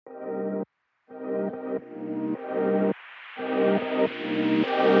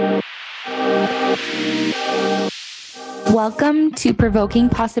Welcome to Provoking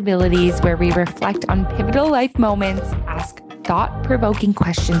Possibilities, where we reflect on pivotal life moments, ask thought-provoking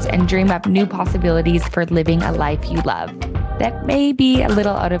questions, and dream up new possibilities for living a life you love that may be a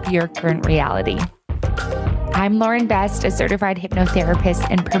little out of your current reality. I'm Lauren Best, a certified hypnotherapist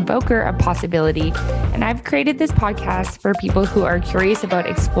and provoker of possibility, and I've created this podcast for people who are curious about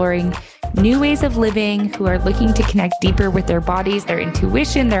exploring new ways of living, who are looking to connect deeper with their bodies, their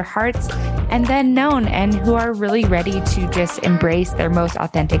intuition, their hearts, and the unknown, and who are really ready to just embrace their most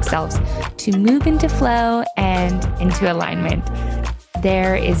authentic selves, to move into flow and into alignment.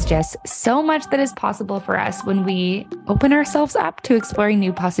 There is just so much that is possible for us when we open ourselves up to exploring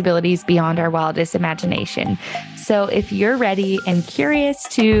new possibilities beyond our wildest imagination. So if you're ready and curious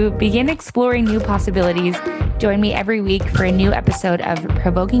to begin exploring new possibilities, join me every week for a new episode of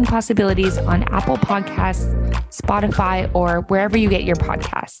Provoking Possibilities on Apple Podcasts, Spotify, or wherever you get your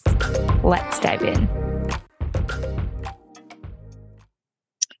podcasts. Let's dive in.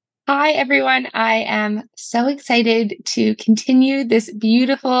 Hi, everyone. I am so excited to continue this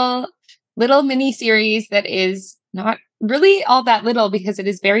beautiful little mini series that is not really all that little because it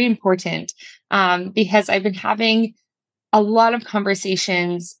is very important. Because I've been having a lot of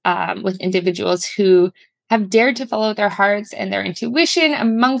conversations with individuals who have dared to follow their hearts and their intuition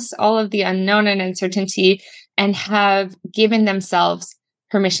amongst all of the unknown and uncertainty, and have given themselves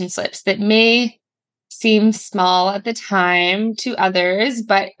permission slips that may seem small at the time to others,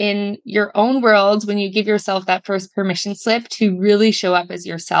 but in your own world, when you give yourself that first permission slip to really show up as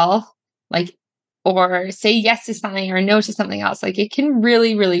yourself, like, or say yes to something or no to something else, like it can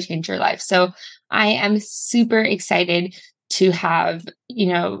really, really change your life. So I am super excited to have,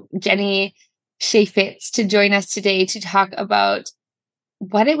 Jenny Cheifetz to join us today to talk about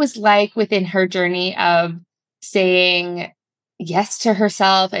what it was like within her journey of saying yes to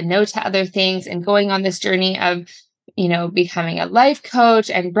herself and no to other things, and going on this journey of, becoming a life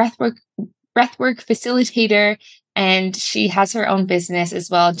coach and breathwork facilitator. And she has her own business as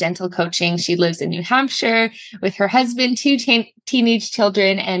well, Gentle Coaching. She lives in New Hampshire with her husband, two teenage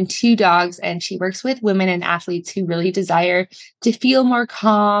children, and 2 dogs. And she works with women and athletes who really desire to feel more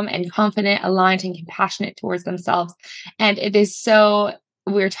calm and confident, aligned, and compassionate towards themselves. And it is so,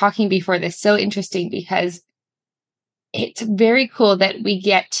 we were talking before this, so interesting because it's very cool that we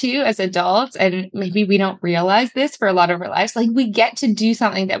get to, as adults, and maybe we don't realize this for a lot of our lives, like we get to do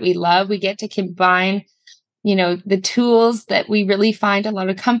something that we love. We get to combine, the tools that we really find a lot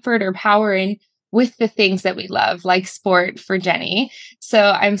of comfort or power in with the things that we love, like sport for Jenny. So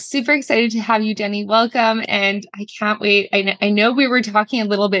I'm super excited to have you, Jenny. Welcome. And I can't wait. I know we were talking a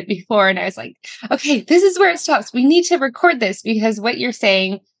little bit before, and I was like, okay, this is where it stops. We need to record this because what you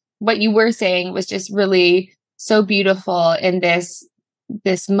were saying was just really so beautiful in this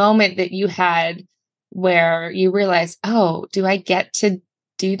moment that you had where you realized, oh, do I get to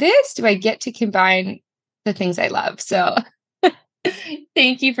do this? Do I get to combine the things I love? So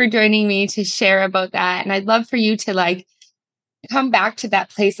thank you for joining me to share about that. And I'd love for you to come back to that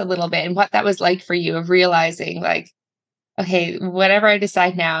place a little bit and what that was like for you, of realizing okay, whatever I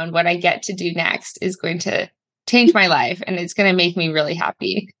decide now and what I get to do next is going to change my life, and it's going to make me really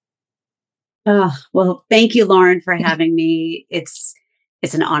happy. Oh, well, thank you, Lauren, for having me. It's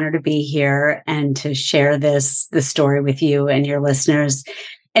an honor to be here and to share this story with you and your listeners.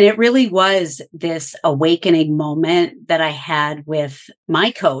 And it really was this awakening moment that I had with my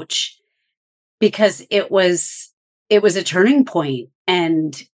coach, because it was a turning point,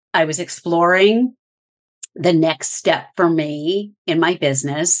 and I was exploring the next step for me in my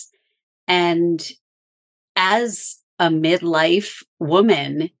business. And as a midlife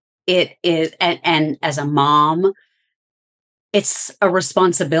woman, it is, and as a mom, it's a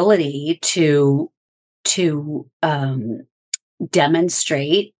responsibility to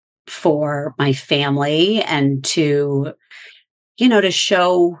demonstrate for my family and to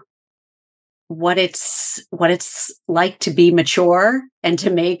show what it's like to be mature and to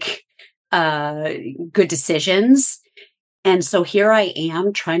make good decisions. And so here I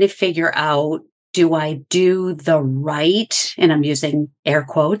am trying to figure out, do I do the right, and I'm using air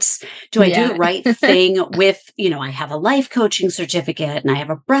quotes, do I do the right thing with, I have a life coaching certificate and I have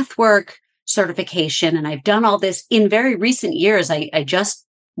a breathwork certification, and I've done all this in very recent years. I just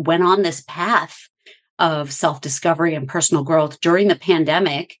went on this path of self-discovery and personal growth during the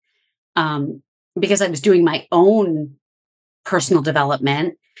pandemic, because I was doing my own personal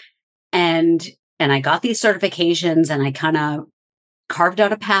development, and I got these certifications, and I kind of carved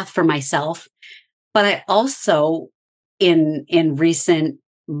out a path for myself. But I also, in recent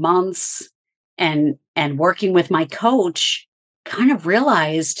months and working with my coach, kind of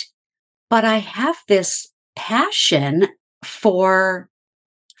realized but I have this passion for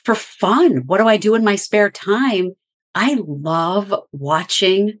fun. What do I do in my spare time? I love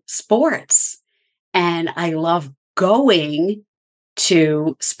watching sports and I love going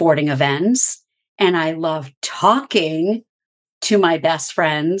to sporting events and I love talking to my best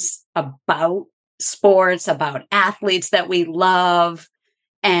friends about sports, about athletes that we love.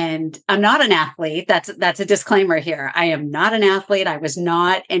 And I'm not an athlete. That's a disclaimer here. I am not an athlete. I was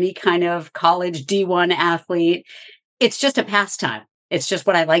not any kind of college D1 athlete. It's just a pastime. It's just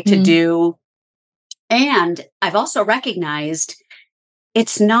what I like to Mm. do. And I've also recognized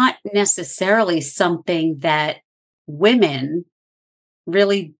it's not necessarily something that women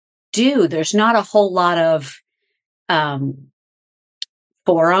really do. There's not a whole lot of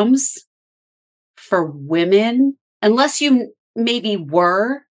forums for women, unless you maybe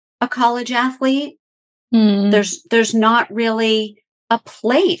were a college athlete. Mm. There's not really a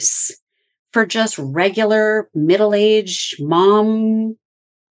place for just regular middle-aged mom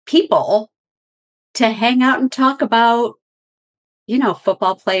people to hang out and talk about,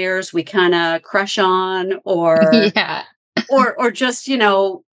 football players we kind of crush on Yeah. or just,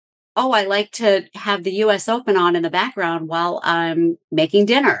 oh, I like to have the US Open on in the background while I'm making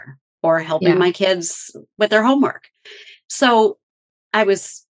dinner or helping Yeah. my kids with their homework. So I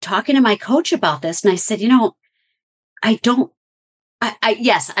was talking to my coach about this and I said, I don't,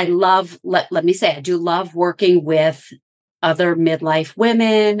 yes, I love, let me say, I do love working with other midlife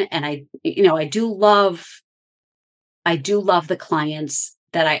women. And I do love the clients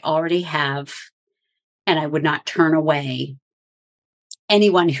that I already have. And I would not turn away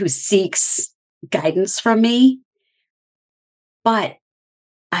anyone who seeks guidance from me. But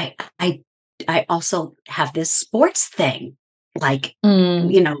I, I, I also have this sports thing, like,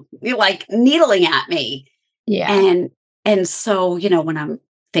 Mm. like needling at me. Yeah. And so, when I'm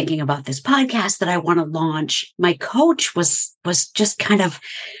thinking about this podcast that I want to launch, my coach was just kind of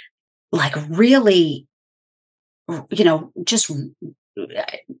like really, just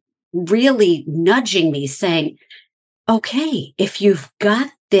really nudging me saying, okay, if you've got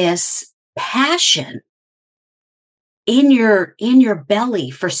this passion in your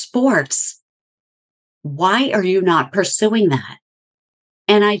belly for sports, why are you not pursuing that?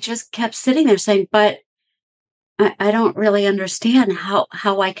 And I just kept sitting there saying, but I don't really understand how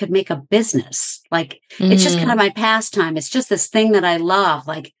I could make a business. Like it's just kind of Mm. my pastime. It's just this thing that I love.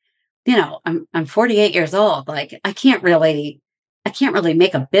 Like, I'm 48 years old. Like I can't really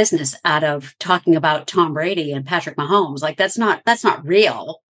make a business out of talking about Tom Brady and Patrick Mahomes. Like that's not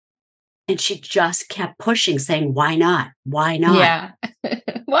real. And she just kept pushing, saying, why not? Why not? Yeah.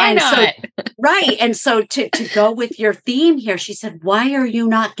 Why And so, not? right. And so to go with your theme here, she said, why are you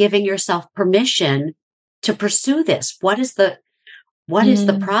not giving yourself permission to pursue this? What is the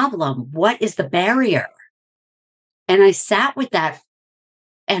Mm. problem? What is the barrier? And I sat with that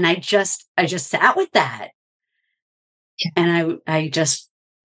and I just sat with that. And I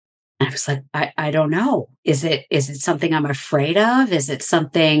was like, I don't know. Is it something I'm afraid of? Is it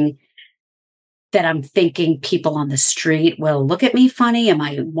something that I'm thinking people on the street will look at me funny? Am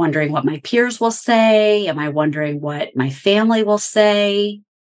I wondering what my peers will say? Am I wondering what my family will say?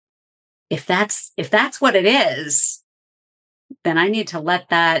 If that's what it is, then I need to let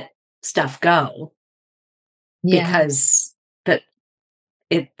that stuff go Yeah. because that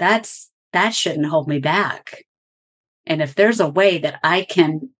that shouldn't hold me back. And if there's a way that I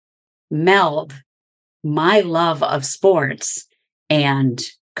can meld my love of sports and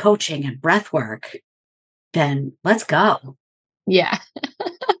coaching and breath work, then let's go. Yeah.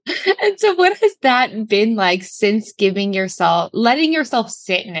 And so what has that been like since letting yourself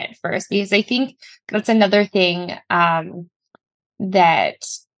sit in it first? Because I think that's another thing that,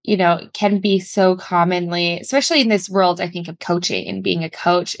 can be so commonly, especially in this world, I think of coaching and being a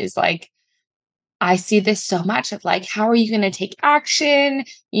coach is like, I see this so much of like, how are you going to take action?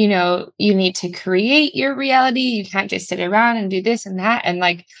 You need to create your reality. You can't just sit around and do this and that. And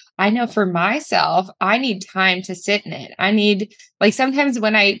like, I know for myself, I need time to sit in it. I need, like, sometimes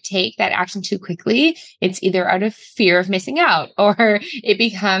when I take that action too quickly, it's either out of fear of missing out or it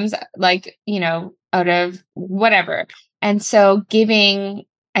becomes like, out of whatever. And so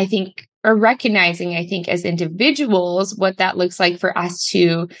I think, or recognizing, I think, as individuals, what that looks like for us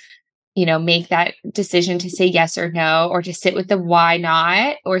to make that decision to say yes or no, or to sit with the why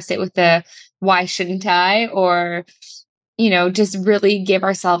not, or sit with the why shouldn't I, or, just really give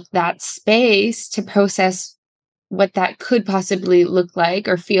ourselves that space to process what that could possibly look like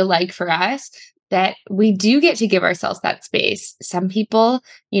or feel like for us, that we do get to give ourselves that space. Some people,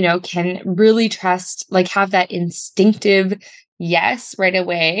 can really trust, like have that instinctive yes right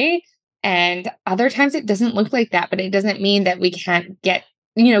away. And other times it doesn't look like that, but it doesn't mean that we can't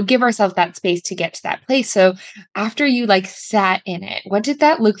give ourselves that space to get to that place. So after you like sat in it, what did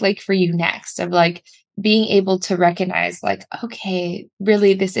that look like for you next of like being able to recognize like, okay,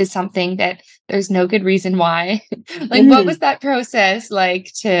 really, this is something that there's no good reason why. Like, what was that process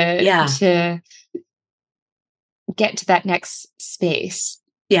like Yeah. to get to that next space?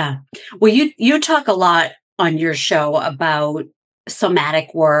 Yeah. Well, you talk a lot on your show about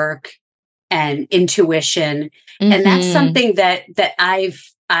somatic work and intuition, and that's Mm-hmm. something that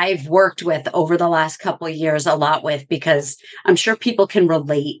I've worked with over the last couple of years a lot with, because I'm sure people can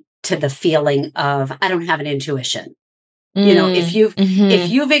relate to the feeling of I don't have an intuition. You know, if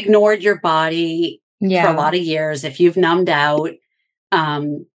Mm-hmm. you've ignored your body for a Yeah. lot of years, if you've numbed out,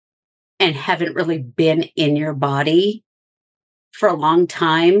 um, and haven't really been in your body for a long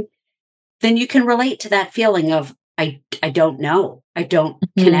time, then you can relate to that feeling of I don't know. I don't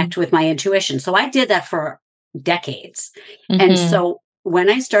Mm-hmm. connect with my intuition. So I did that for decades. And Mm-hmm. so when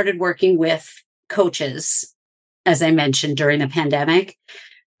I started working with coaches, as I mentioned during the pandemic,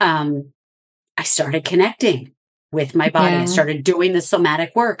 um, I started connecting with my body. I Yeah. started doing the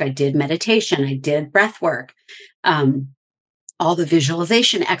somatic work. I did meditation. I did breath work. Um, all the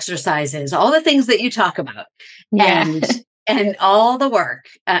visualization exercises, all the things that you talk about, Yeah. and all the work,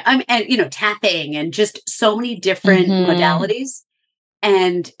 and tapping, and just so many different Mm-hmm. modalities,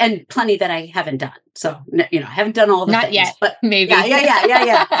 and plenty that I haven't done. So I haven't done all the Not things, yet, but yeah, maybe. yeah, yeah, yeah,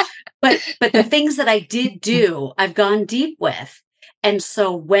 yeah. But the things that I did do, I've gone deep with, and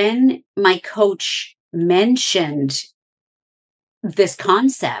so when my coach mentioned this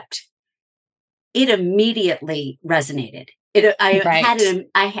concept, it immediately resonated. Right.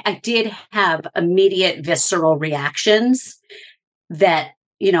 I did have immediate visceral reactions that,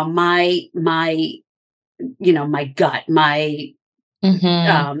 my gut,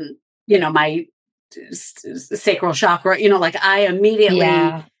 Mm-hmm. um, my sacral chakra, like I immediately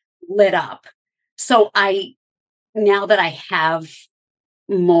Yeah. lit up. So now that I have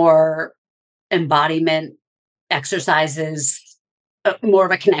more embodiment exercises, more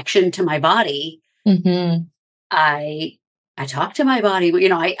of a connection to my body, Mm-hmm. I I talk to my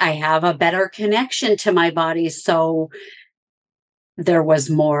body, I have a better connection to my body. So there was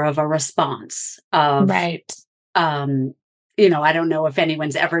more of a response of, Right. um, I don't know if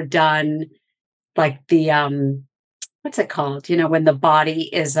anyone's ever done like the what's it called? When the body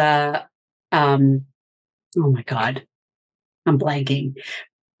is um oh my God, I'm blanking.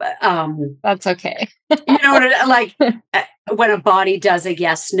 That's okay. You know what like when a body does a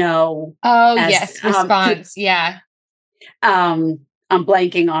yes, no, Oh, as yes. Response. Yeah. I'm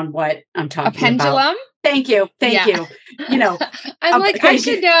blanking on what I'm A talking about. pendulum? Thank you. Thank Yeah. you. You know, I'm like, I thank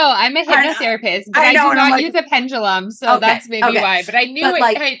you. should know. I'm a I, hypnotherapist, but I I know. do And I'm not like, use a pendulum. So okay, that's maybe okay. why. But I knew But it.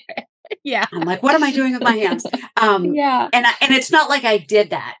 like, Yeah. I'm like, what am I doing with my hands? Um, Yeah. and it's not like I did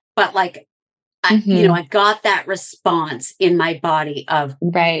that, but like, Mm-hmm. I got that response in my body of,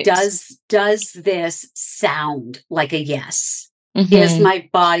 Right. does this sound like a yes? Is Mm-hmm. my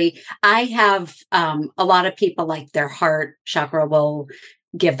body, I have a lot of people, like their heart chakra will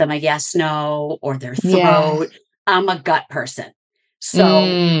give them a yes, no, or their Yeah. throat. I'm a gut person. So,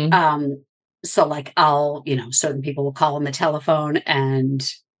 Mm. like certain people will call on the telephone and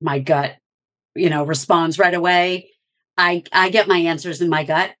my gut, responds right away. I get my answers in my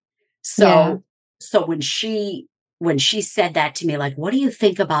gut. Yeah. So when she said that to me, like, what do you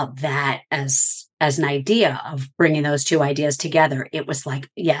think about that as an idea of bringing those two ideas together? It was like,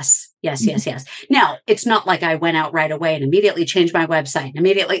 yes, yes, yes, yes. Now, it's not like I went out right away and immediately changed my website and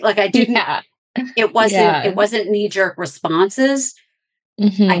immediately, like, I didn't, Yeah. it Yeah. wasn't knee jerk responses. I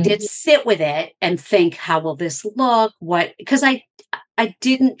Mm-hmm. did sit with it and think, how will this look? Because I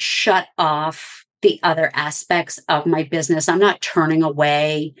didn't shut off the other aspects of my business. I'm not turning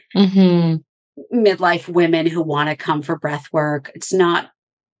away Mm-hmm. midlife women who want to come for breath work. It's not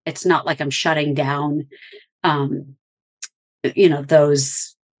like I'm shutting down, um,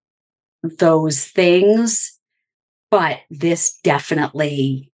 those things. But this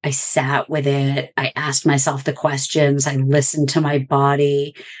definitely, I sat with it. I asked myself the questions. I listened to my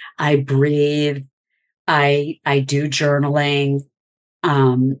body. I breathe. I do journaling.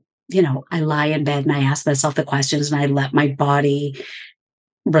 Um, I lie in bed and I ask myself the questions and I let my body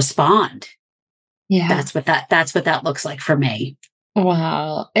respond. Yeah. That's what that looks like for me.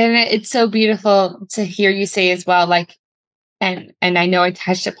 Wow. And it's so beautiful to hear you say as well, like, and I know I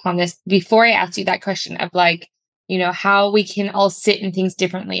touched upon this before I asked you that question of like, how we can all sit in things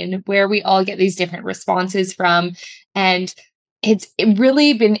differently and where we all get these different responses from. And it's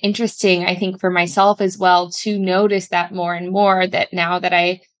really been interesting, I think, for myself as well to notice that more and more that now that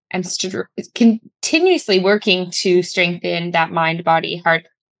I am continuously working to strengthen that mind, body, heart,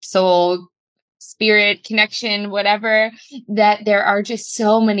 soul, spirit connection, whatever, that there are just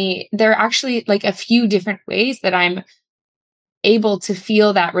so many, there are actually like a few different ways that I'm able to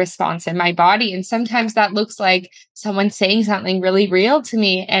feel that response in my body. And sometimes that looks like someone saying something really real to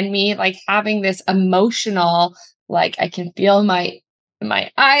me and me like having this emotional, like I can feel my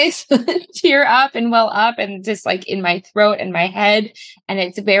eyes tear up and well up and just like in my throat and my head. And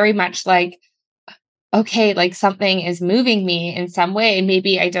it's very much like, okay, like something is moving me in some way.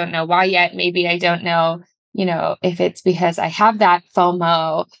 Maybe I don't know why yet. Maybe I don't know, if it's because I have that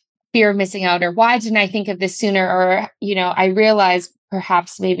FOMO, fear of missing out, or why didn't I think of this sooner? Or, I realize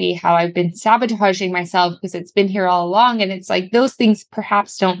perhaps maybe how I've been sabotaging myself because it's been here all along. And it's like those things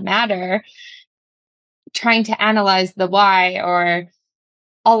perhaps don't matter. Trying to analyze the why or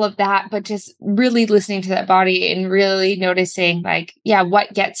all of that, but just really listening to that body and really noticing like, yeah,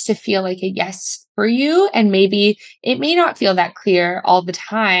 what gets to feel like a yes for you. And maybe it may not feel that clear all the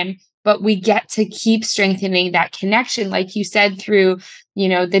time, but we get to keep strengthening that connection, like you said, through,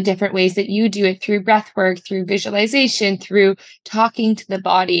 the different ways that you do it, through breath work, through visualization, through talking to the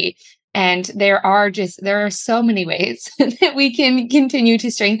body. And there are so many ways that we can continue to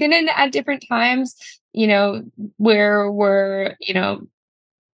strengthen it at different times, where we're,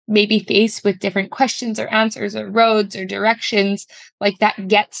 maybe faced with different questions or answers or roads or directions, like that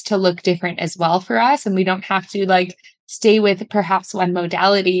gets to look different as well for us. And we don't have to like stay with perhaps one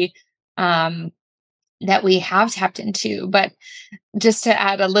modality that we have tapped into. But just to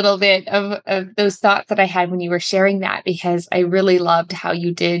add a little bit of those thoughts that I had when you were sharing that, because I really loved how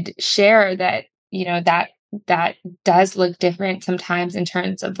you did share that, that does look different sometimes in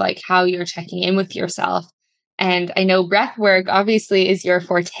terms of like how you're checking in with yourself. And I know breath work obviously is your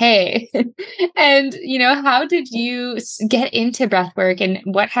forte. And, how did you get into breath work and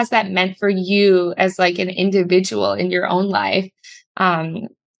what has that meant for you as like an individual in your own life?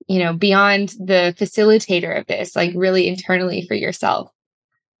 Beyond the facilitator of this, like really internally for yourself.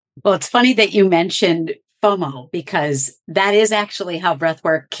 Well, it's funny that you mentioned FOMO because that is actually how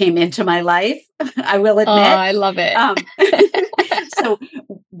breathwork came into my life. I will Oh, admit. I love it. So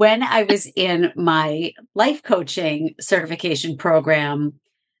when I was in my life coaching certification program,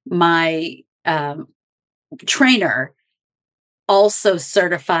 my trainer also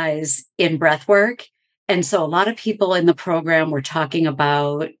certifies in breathwork. And so a lot of people in the program were talking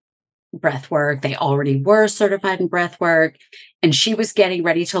about breathwork. They already were certified in breathwork. And she was getting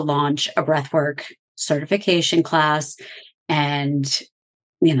ready to launch a breathwork certification class. And,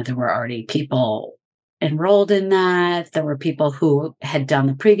 there were already people enrolled in that. There were people who had done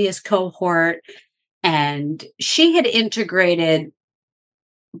the previous cohort. And she had integrated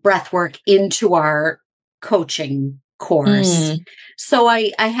breathwork into our coaching course. So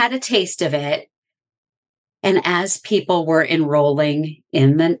I had a taste of it. And as people were enrolling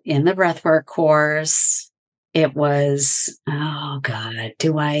in the breathwork course, it was, oh God,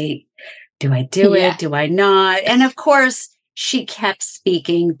 do I do Yeah. it? Do I not? And of course, she kept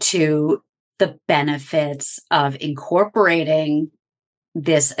speaking to the benefits of incorporating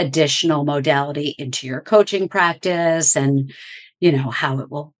this additional modality into your coaching practice and, how it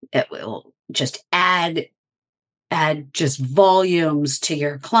will just add just volumes to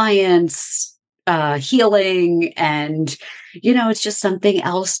your clients healing and it's just something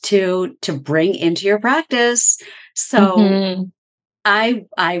else to bring into your practice. So I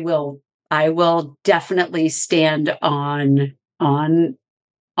will definitely stand on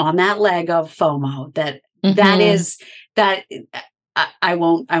that leg of FOMO that is that I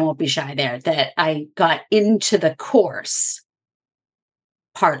won't be shy there that I got into the course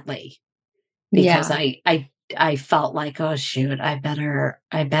partly because Yeah. I felt like, oh shoot, I better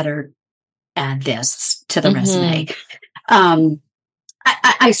add this to the resume.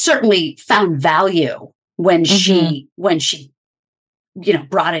 I certainly found value when she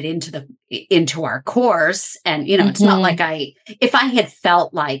brought it into our course. And, it's not like if I had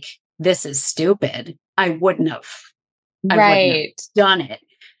felt like this is stupid, I wouldn't have Right. done it.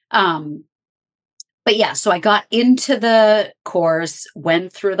 But yeah, so I got into the course,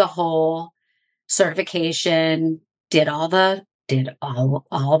 went through the whole certification, did all that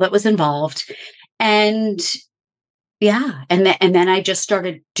was involved. And yeah, and then I just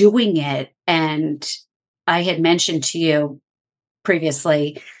started doing it. And I had mentioned to you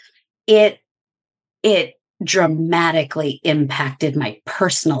previously, it dramatically impacted my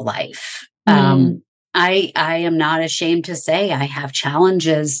personal life. I am not ashamed to say I have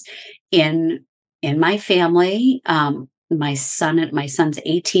challenges in my family. My son's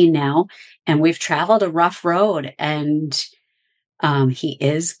 18 now, and we've traveled a rough road. And He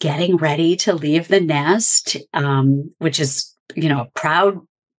is getting ready to leave the nest, which is, a proud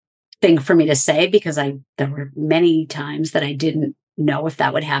thing for me to say, because there were many times that I didn't know if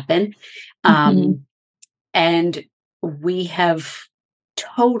that would happen. And we have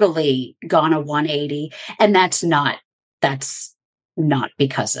totally gone a 180, and that's not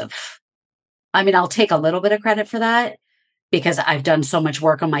because of, I'll take a little bit of credit for that, because I've done so much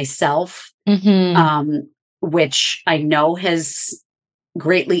work on myself, which I know has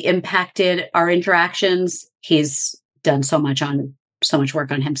greatly impacted our interactions. He's done so much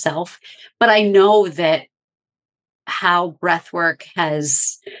work on himself, but I know that how breath work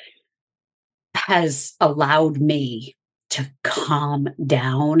has allowed me to calm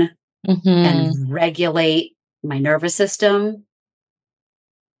down and regulate my nervous system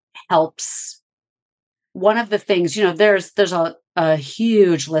helps. One of the things, there's a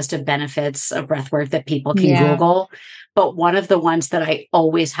huge list of benefits of breath work that people can Google, but one of the ones that I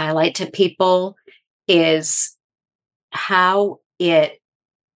always highlight to people is how it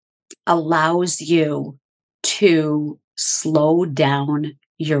allows you to slow down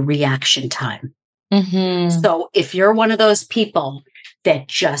your reaction time. So if you're one of those people that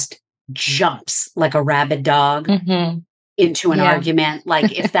just jumps like a rabid dog into an argument,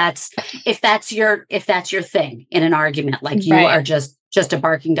 like if that's your thing in an argument, like you are just a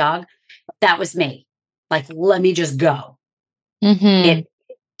barking dog, that was me. Like, let me just go. It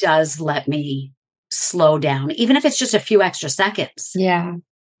does let me slow down, even if it's just a few extra seconds. Yeah.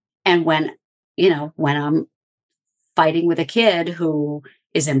 And when I'm fighting with a kid who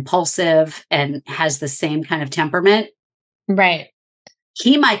is impulsive and has the same kind of temperament, right?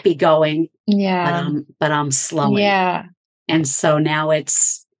 He might be going, but I'm slowing. Yeah. And so now it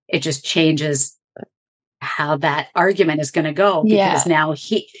just changes how that argument is going to go, because now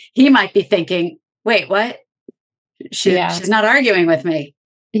he might be thinking, wait, what? She's not arguing with me.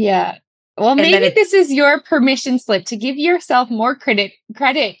 Yeah. Well, maybe this is your permission slip to give yourself more credit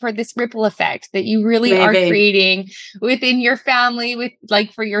for this ripple effect that you really are creating within your family, with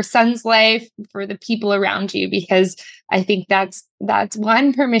for your son's life, for the people around you, because I think that's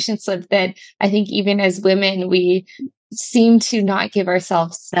one permission slip that I think even as women, we seem to not give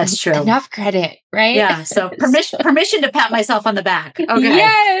ourselves enough credit, right? Yeah. So permission to pat myself on the back. Okay.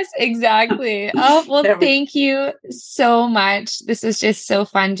 Yes, exactly. Oh, well, thank you so much. This was just so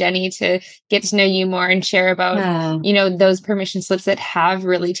fun, Jenny, to get to know you more and share about, those permission slips that have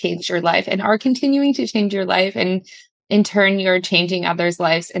really changed your life and are continuing to change your life. And in turn, you're changing others'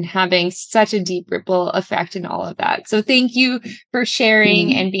 lives and having such a deep ripple effect in all of that. So thank you for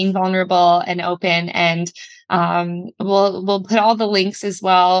sharing and being vulnerable and open. And we'll put all the links as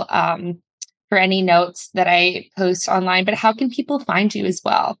well for any notes that I post online. But how can people find you as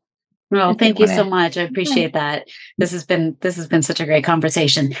well? Well, thank you so much. I appreciate that. This has been such a great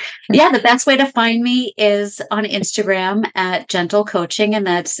conversation. Yeah, the best way to find me is on Instagram at Gentle Coaching, and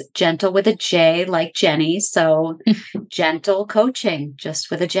that's gentle with a J, like Jenny. So Gentle Coaching, just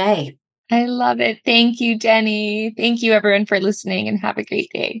with a J. I love it. Thank you, Jenny. Thank you, everyone, for listening, and have a great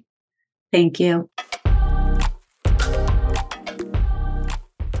day. Thank you.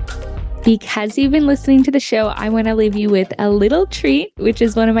 Because you've been listening to the show, I want to leave you with a little treat, which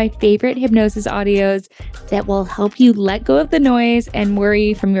is one of my favorite hypnosis audios that will help you let go of the noise and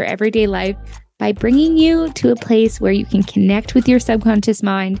worry from your everyday life by bringing you to a place where you can connect with your subconscious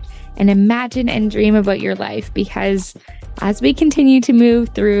mind and imagine and dream about your life. Because as we continue to move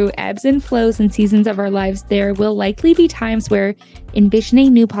through ebbs and flows and seasons of our lives, there will likely be times where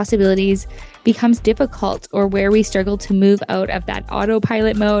envisioning new possibilities becomes difficult, or where we struggle to move out of that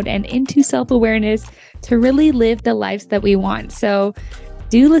autopilot mode and into self-awareness to really live the lives that we want. So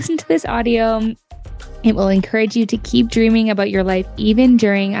do listen to this audio. It will encourage you to keep dreaming about your life, even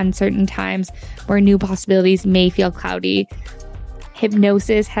during uncertain times where new possibilities may feel cloudy.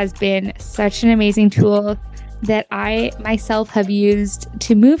 Hypnosis has been such an amazing tool that I myself have used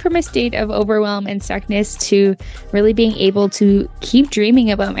to move from a state of overwhelm and stuckness to really being able to keep dreaming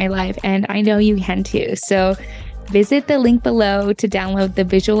about my life. And I know you can too. So visit the link below to download the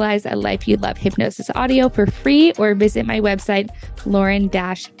Visualize a Life You Love hypnosis audio for free, or visit my website,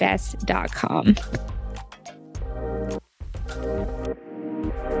 lauren-best.com.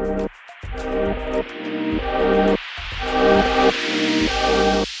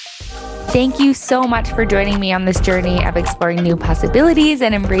 Thank you so much for joining me on this journey of exploring new possibilities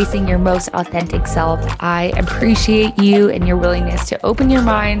and embracing your most authentic self. I appreciate you and your willingness to open your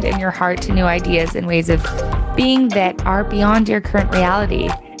mind and your heart to new ideas and ways of being that are beyond your current reality.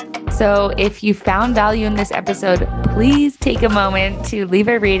 So if you found value in this episode, please take a moment to leave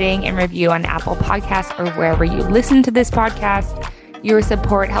a rating and review on Apple Podcasts or wherever you listen to this podcast. Your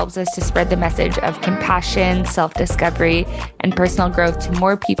support helps us to spread the message of compassion, self-discovery, and personal growth to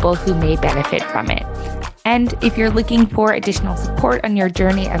more people who may benefit from it. And if you're looking for additional support on your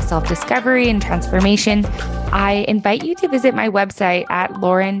journey of self-discovery and transformation, I invite you to visit my website at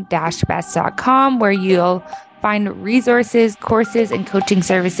lauren-best.com, where you'll find resources, courses, and coaching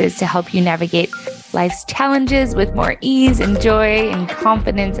services to help you navigate life's challenges with more ease and joy and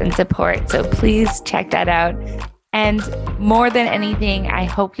confidence and support. So please check that out. And more than anything, I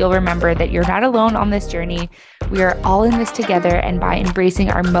hope you'll remember that you're not alone on this journey. We are all in this together, and by embracing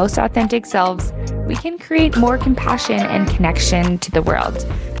our most authentic selves, we can create more compassion and connection to the world.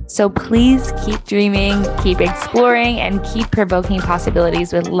 So please keep dreaming, keep exploring, and keep provoking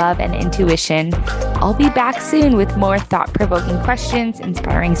possibilities with love and intuition. I'll be back soon with more thought-provoking questions,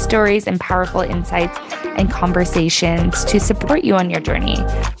 inspiring stories, and powerful insights and conversations to support you on your journey.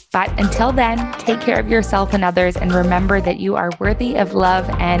 But until then, take care of yourself and others, and remember that you are worthy of love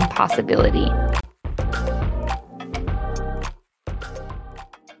and possibility.